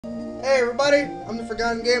Hey everybody, I'm the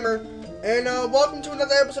Forgotten Gamer, and welcome to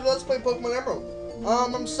another episode of Let's Play Pokemon Emerald.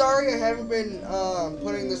 I'm sorry I haven't been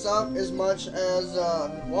putting this up as much as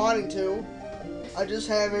I've been wanting to. I just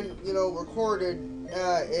haven't, recorded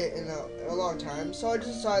it in a long time, so I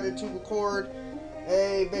just decided to record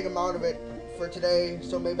a big amount of it for today,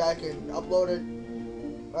 so maybe I can upload it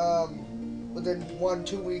within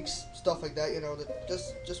 1-2 weeks, stuff like that.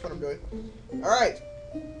 Just what I'm doing. All right,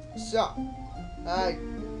 so I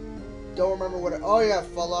don't remember what oh yeah,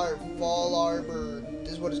 Fall Arbor.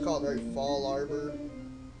 This is what it's called, right? Fall Arbor.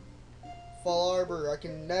 I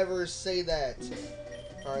can never say that.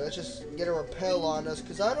 Alright, let's just get a repel on us,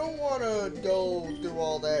 because I don't want to go through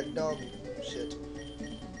all that dumb shit.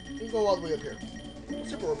 We go all the way up here.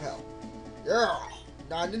 Super repel. Yeah,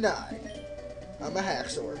 99. I'm a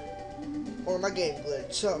Haxor. Or my game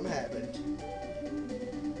glitch. Something happened.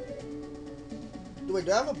 Wait,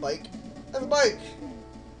 do I have a bike? I have a bike!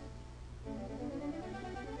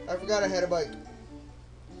 I forgot I had a bike.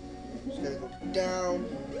 Just gotta go down.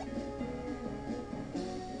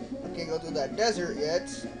 I can't go through that desert yet,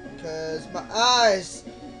 because my eyes!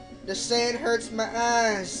 The sand hurts my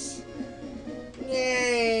eyes!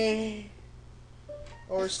 Yay!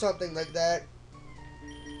 Or something like that.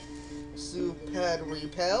 Suped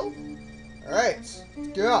repel. Alright,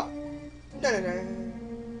 let's go!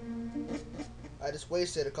 I just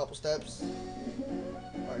wasted a couple steps.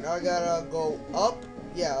 Alright, now I gotta go up.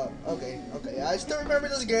 Yeah, okay. I still remember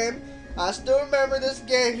this game.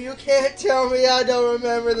 You can't tell me I don't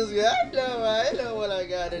remember this game. I know what I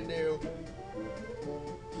gotta do.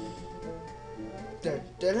 Dun,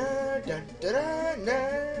 dun, dun, dun, dun,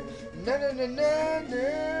 dun, dun, dun,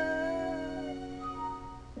 dun.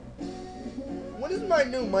 When is my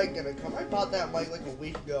new mic gonna come? I bought that mic like a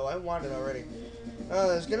week ago. I want it already.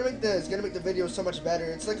 It's gonna make the video so much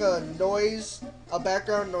better. It's like a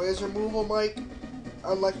background noise removal mic,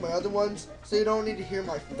 unlike my other ones. So you don't need to hear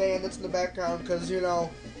my fan that's in the background, because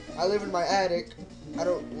I live in my attic. I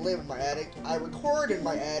don't live in my attic. I record in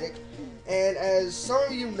my attic, and as some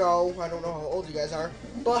of you know, I don't know how old you guys are,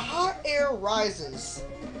 but hot air rises,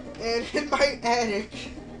 and in my attic,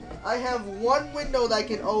 I have one window that I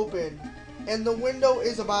can open, and the window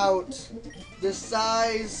is about the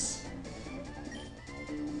size.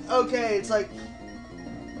 Okay, it's like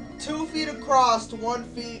 2 feet across, 1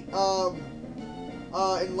 feet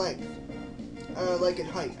in length, like in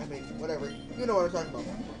height. I mean, whatever. You know what I'm talking about.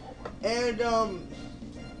 And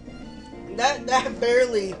that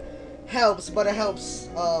barely helps, but it helps.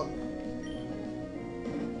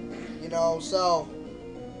 So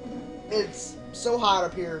it's so hot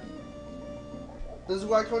up here. This is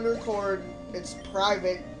where I come to record. It's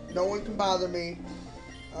private. No one can bother me.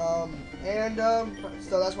 So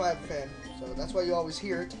that's why I have a fan. So that's why you always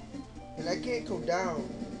hear it. And I can't go down.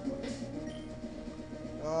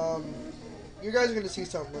 You guys are gonna see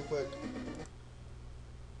something real quick.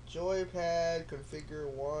 Joypad, configure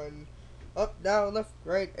 1. Up, down, left,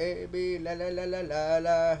 right, A, B, la la la la la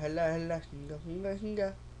la la la la.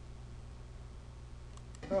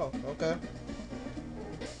 Oh, okay.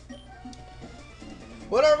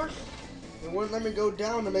 Whatever. It wouldn't let me go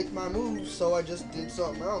down to make my move, so I just did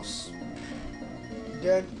something else.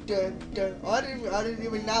 Dun, dun, dun. Oh, I didn't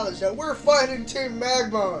even acknowledge that. We're fighting Team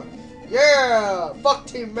Magma! Yeah! Fuck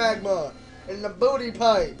Team Magma! In the booty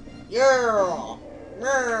pipe! Yeah!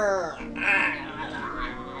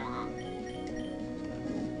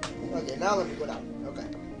 Okay, now let me go down. Okay.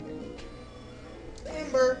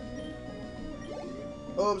 Amber!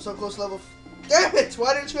 Oh, I'm so close to level. Damn it!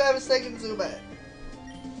 Why didn't you have a second Zubat?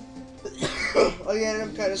 Oh yeah, and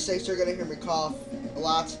I'm kind of sick, so you're gonna hear me cough a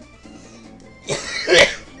lot.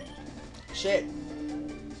 Shit.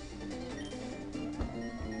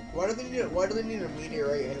 Why do they need a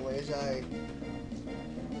meteorite anyways?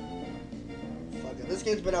 Fuck it. This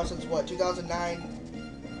game's been out since what? 2009?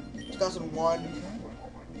 2001?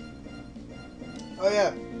 Oh yeah.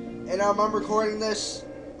 And I'm recording this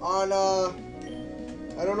on I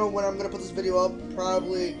don't know when I'm gonna put this video up,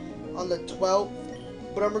 probably on the 12th.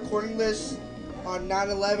 But I'm recording this on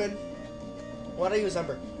 9/11. Why did I use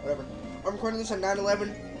number? Whatever. I'm recording this on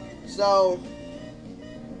 9/11. So,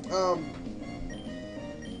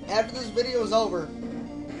 after this video is over,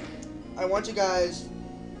 I want you guys.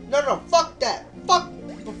 No, fuck that. Fuck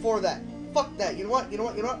before that. Fuck that. You know what?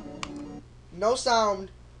 No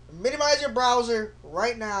sound. Minimize your browser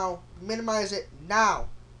right now. Minimize it now.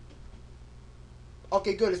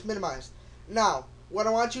 Okay, good. It's minimized. Now, what I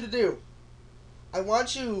want you to do. I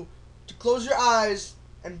want you to close your eyes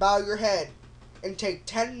and bow your head and take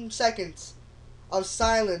 10 seconds of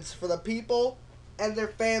silence for the people and their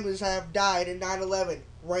families that have died in 9/11.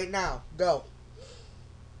 Right now. Go.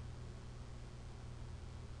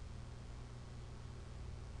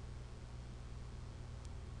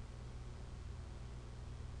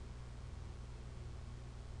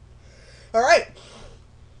 Alright.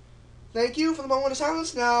 Thank you for the moment of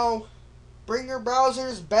silence. Now, bring your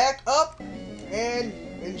browsers back up and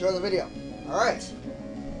enjoy the video. Alright.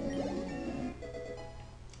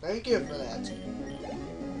 Thank you for that.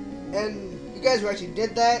 And you guys who actually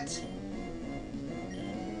did that,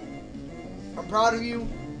 I'm proud of you.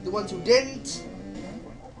 The ones who didn't,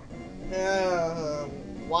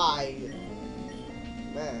 why?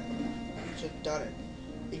 Man, you should have done it.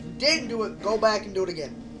 If you didn't do it, go back and do it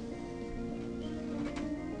again.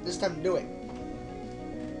 This time do it.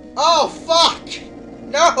 Oh, fuck!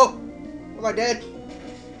 No! Am I dead?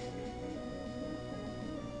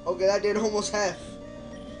 Okay, that did almost half.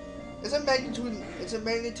 It's a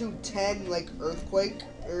magnitude 10, like, earthquake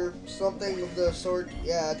or something of the sort.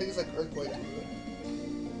 Yeah, I think it's like earthquake.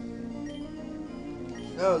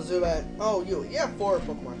 No, Zubat. Oh, you have 4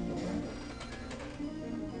 Pokemon.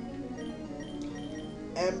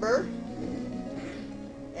 Ember.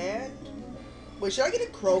 And... wait, should I get a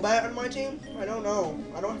Crobat on my team? I don't know.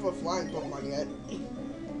 I don't have a flying Pokemon yet.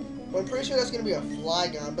 But I'm pretty sure that's gonna be a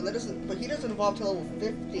Flygon, but he doesn't evolve till level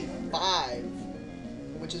 55.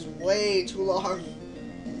 Which is way too long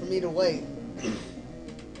for me to wait.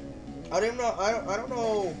 I don't know. I don't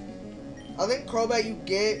know. I think Crobat you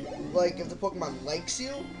get like if the Pokemon likes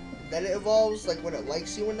you, then it evolves. Like when it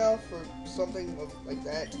likes you enough or something like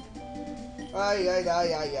that. I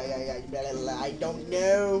don't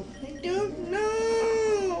know. I don't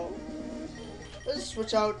know. Let's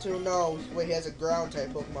switch out to no. Wait, he has a ground type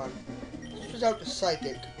Pokemon. Let's switch out to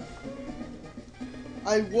Psychic.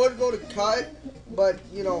 I would go to Cut. But,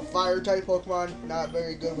 you know, fire-type Pokemon, not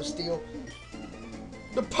very good with Steel.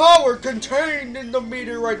 The power contained in the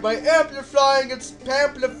meteorite by amplifying its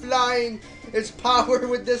power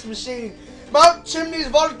with this machine. Mount Chimney's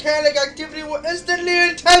volcanic activity will instantly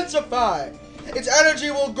intensify. Its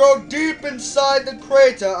energy will grow deep inside the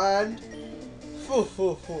crater and... Who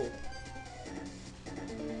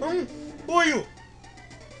are you?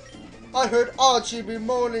 I heard Archie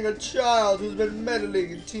bemoaning a child who's been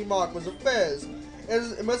meddling in Team Aqua's affairs.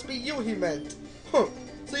 It must be you he meant. Huh.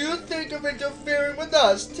 So you think of interfering with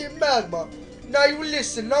us, Team Magma? Now you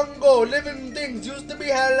listen, long ago, living things used to be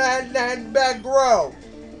hand back grow.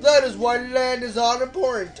 That is why land is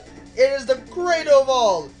unimportant. It is the cradle of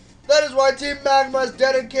all. That is why Team Magma is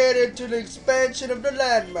dedicated to the expansion of the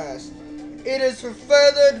landmass. It is for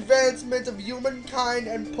further advancement of humankind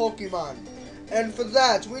and Pokemon. And for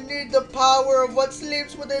that, we need the power of what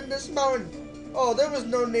sleeps within this mountain. Oh, there was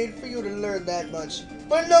no need for you to learn that much.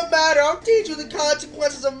 But no matter, I'll teach you the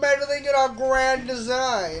consequences of meddling in our grand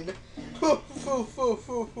design. Oh,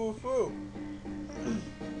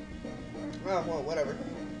 well, whatever.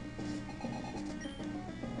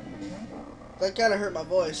 That kind of hurt my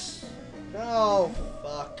voice. No,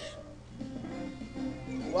 fuck.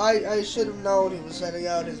 I should have known he was sending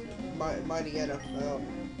out his Mightyena.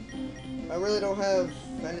 I really don't have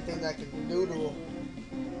anything that can do to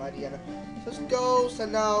Mightyena. Let's go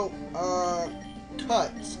send out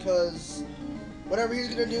Cuts, because whatever he's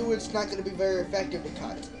gonna do, it's not gonna be very effective to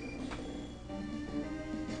cut.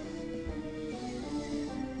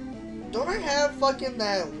 Don't I have fucking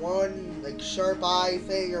that one like sharp eye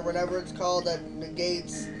thing or whatever it's called that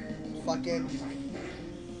negates fucking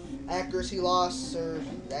accuracy loss or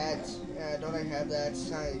that? Yeah, don't I have that?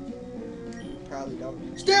 I probably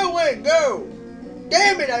don't. Steel Wing, go!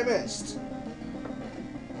 Damn it, I missed!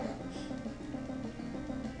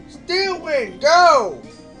 Steel Wing, go!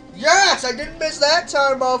 Yes, I didn't miss that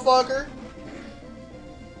time, motherfucker!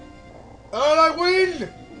 And I win!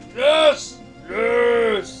 Yes!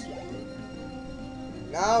 Yes!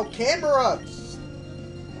 Now, Camerupt.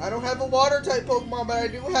 I don't have a water type Pokemon, but I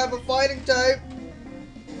do have a fighting type.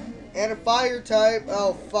 And a fire type.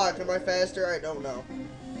 Oh, fuck. Am I faster? I don't know.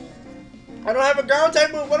 I don't have a ground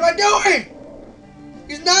type move. What am I doing?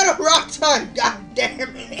 He's not a rock type. God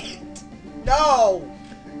damn it. No.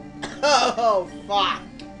 Oh, fuck.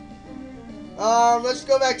 Let's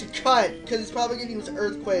go back to Cut, because he's probably going to use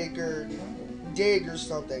Earthquake or Dig or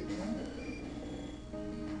something.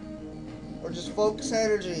 Or just Focus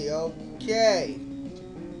Energy. Okay.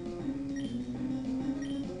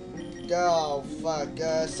 Go. Fuck.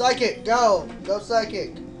 Psychic. Go. Go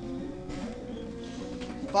Psychic.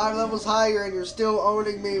 5 levels higher and you're still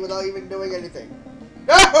owning me without even doing anything.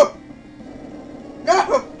 No!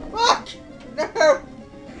 No! Fuck! No!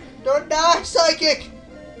 Don't die, Psychic!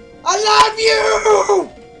 I love you!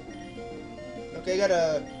 Okay, got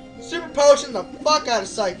a Super potion the fuck out of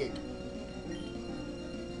Psychic.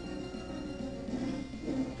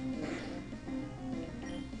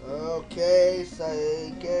 Okay,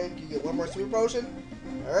 Psychic. You get one more super potion.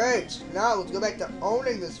 Alright, now let's go back to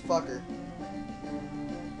owning this fucker.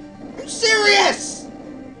 I'm serious!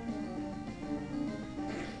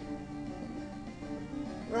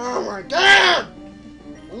 Oh my god!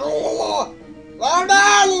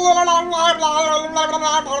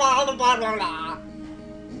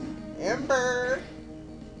 Ember!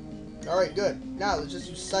 Alright, good. Now let's just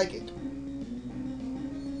use Psychic.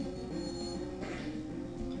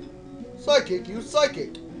 Psychic, use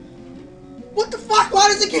Psychic. What the fuck? Why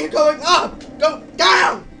does it keep going up? Go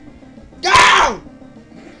down! Down!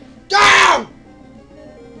 Down!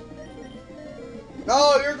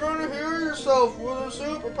 No, you're gonna heal yourself with a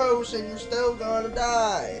super potion. You're still gonna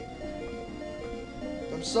die.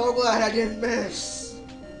 I'm so glad I didn't miss.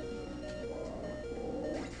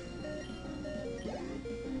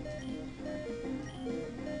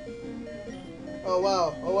 Oh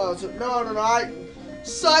wow, oh wow. So, no.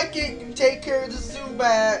 Psychic can take care of the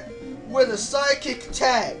Zubat with a Psychic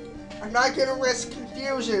attack. I'm not gonna risk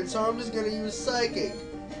confusion, so I'm just gonna use Psychic.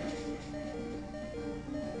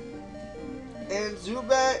 And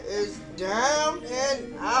Zubat is down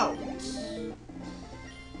and out.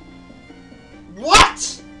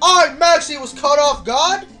 What? I Maxie was caught off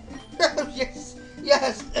guard? Yes.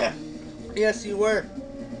 Yes, you were.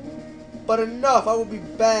 But enough. I will be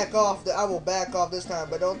back off. I will back off this time.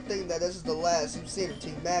 But don't think that this is the last you've seen of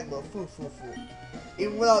Team Magma. Foo.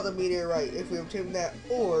 Even without the meteorite, if we obtain that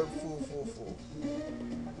orb, foo.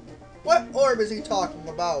 What orb is he talking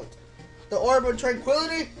about? The orb of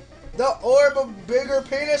tranquility? The orb of bigger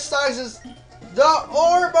penis sizes? The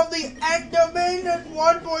orb of the Enderman at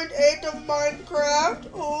 1.8 of Minecraft?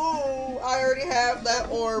 Ooh, I already have that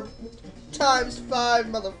orb. Times 5,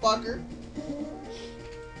 motherfucker.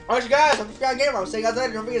 Alright, guys, I'm Sky Gamer. I'll see you guys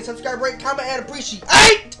later. Don't forget to subscribe, rate, comment, and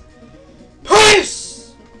appreciate.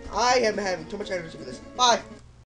 Peace! I am having too much energy for this. Bye.